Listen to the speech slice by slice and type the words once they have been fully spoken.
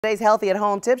Today's Healthy at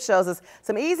Home tip shows us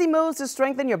some easy moves to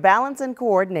strengthen your balance and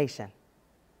coordination.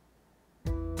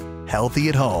 Healthy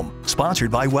at Home, sponsored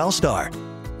by Wellstar.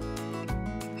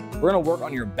 We're going to work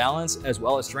on your balance as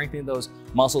well as strengthening those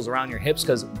muscles around your hips,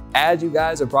 because as you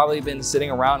guys have probably been sitting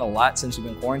around a lot since you've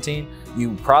been quarantined,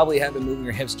 you probably haven't been moving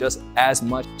your hips just as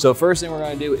much. So first thing we're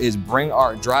going to do is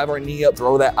drive our knee up,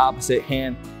 throw that opposite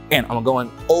hand, and I'm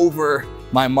going over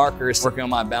my markers, working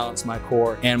on my balance, my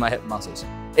core, and my hip muscles.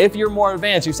 If you're more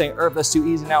advanced, you're saying, Irv, that's too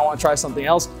easy, now I want to try something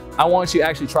else. I want you to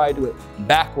actually try to do it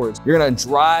backwards. You're going to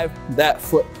drive that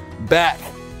foot back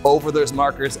over those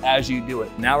markers as you do it.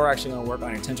 Now we're actually going to work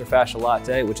on your tensor fascia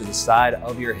latae, which is the side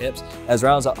of your hips, as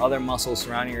well as the other muscles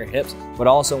surrounding your hips, but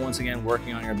also once again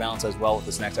working on your balance as well with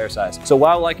this next exercise. So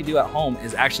what I would like you to do at home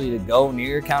is actually to go near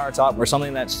your countertop or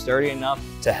something that's sturdy enough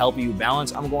to help you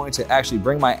balance. I'm going to actually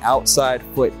bring my outside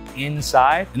foot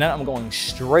inside, and then I'm going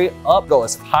straight up, go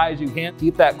as high as you can.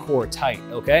 Keep that core tight,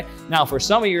 okay? Now for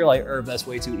some of you, you're like, Irv, that's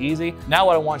way too easy. Now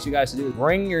what I want you guys to do is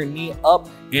bring your knee up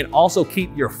and also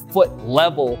keep your foot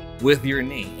level with your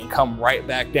knee and come right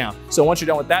back down. So once you're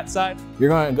done with that side, you're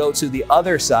going to go to the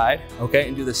other side, okay,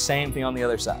 and do the same thing on the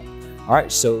other side. All right,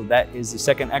 so that is the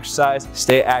second exercise.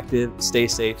 Stay active, stay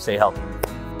safe, stay healthy.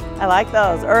 I like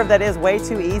those. Irv, that is way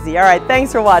too easy. All right,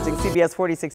 thanks for watching CBS 46.